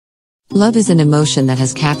Love is an emotion that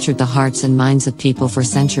has captured the hearts and minds of people for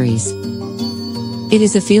centuries. It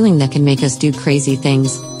is a feeling that can make us do crazy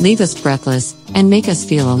things, leave us breathless, and make us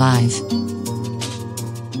feel alive.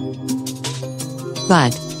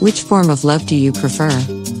 But, which form of love do you prefer?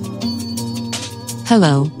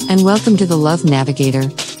 Hello, and welcome to the Love Navigator.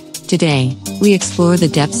 Today, we explore the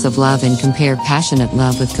depths of love and compare passionate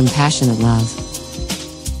love with compassionate love.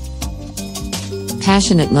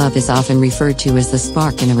 Passionate love is often referred to as the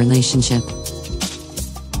spark in a relationship.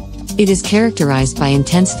 It is characterized by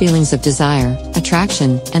intense feelings of desire,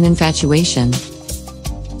 attraction, and infatuation.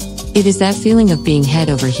 It is that feeling of being head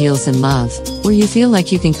over heels in love, where you feel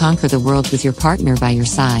like you can conquer the world with your partner by your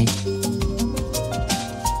side.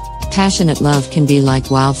 Passionate love can be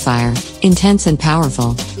like wildfire, intense and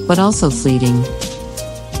powerful, but also fleeting.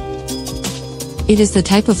 It is the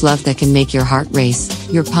type of love that can make your heart race,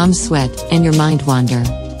 your palms sweat, and your mind wander.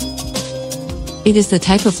 It is the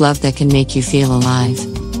type of love that can make you feel alive.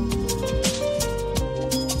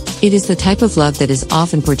 It is the type of love that is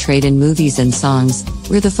often portrayed in movies and songs,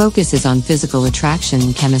 where the focus is on physical attraction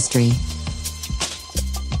and chemistry.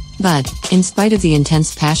 But, in spite of the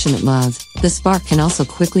intense passionate love, the spark can also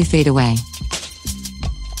quickly fade away.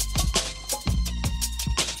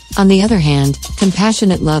 On the other hand,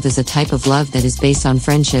 compassionate love is a type of love that is based on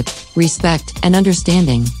friendship, respect, and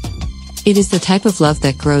understanding. It is the type of love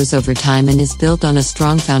that grows over time and is built on a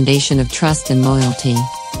strong foundation of trust and loyalty.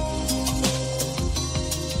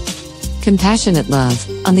 Compassionate love,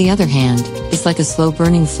 on the other hand, is like a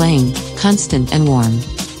slow-burning flame, constant and warm.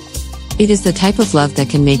 It is the type of love that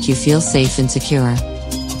can make you feel safe and secure.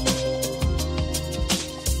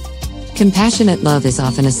 Compassionate love is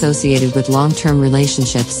often associated with long-term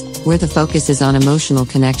relationships, where the focus is on emotional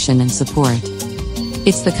connection and support.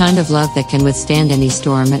 It's the kind of love that can withstand any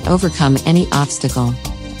storm and overcome any obstacle.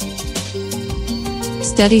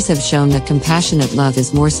 Studies have shown that compassionate love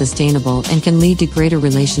is more sustainable and can lead to greater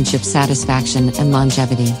relationship satisfaction and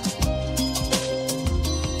longevity.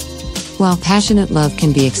 While passionate love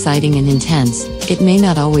can be exciting and intense, it may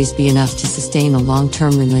not always be enough to sustain a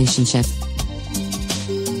long-term relationship.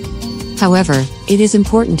 However, it is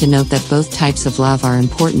important to note that both types of love are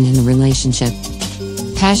important in a relationship.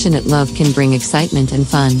 Passionate love can bring excitement and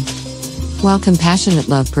fun, while compassionate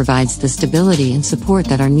love provides the stability and support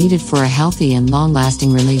that are needed for a healthy and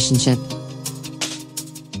long-lasting relationship.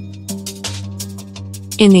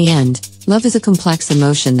 In the end, love is a complex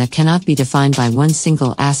emotion that cannot be defined by one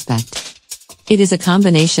single aspect. It is a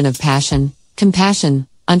combination of passion, compassion,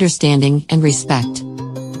 understanding, and respect.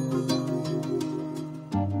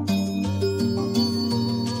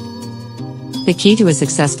 The key to a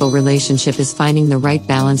successful relationship is finding the right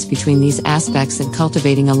balance between these aspects and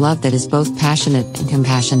cultivating a love that is both passionate and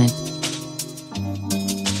compassionate.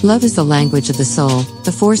 Love is the language of the soul,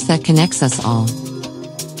 the force that connects us all.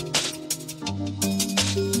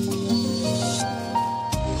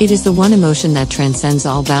 It is the one emotion that transcends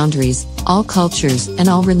all boundaries, all cultures, and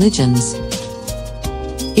all religions.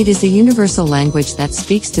 It is the universal language that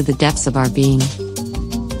speaks to the depths of our being.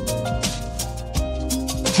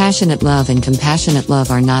 Passionate love and compassionate love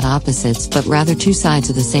are not opposites but rather two sides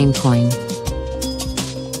of the same coin.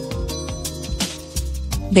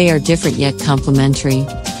 They are different yet complementary.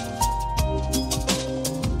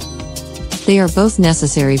 They are both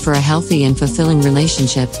necessary for a healthy and fulfilling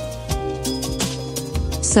relationship.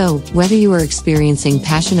 So, whether you are experiencing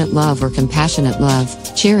passionate love or compassionate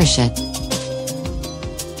love, cherish it.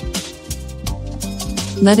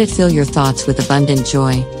 Let it fill your thoughts with abundant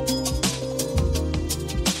joy.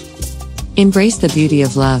 Embrace the beauty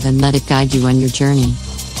of love and let it guide you on your journey.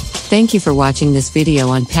 Thank you for watching this video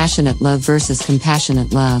on passionate love versus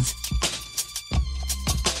compassionate love.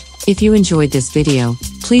 If you enjoyed this video,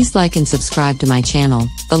 please like and subscribe to my channel,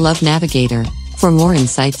 The Love Navigator, for more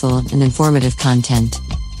insightful and informative content.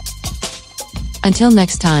 Until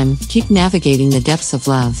next time, keep navigating the depths of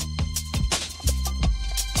love.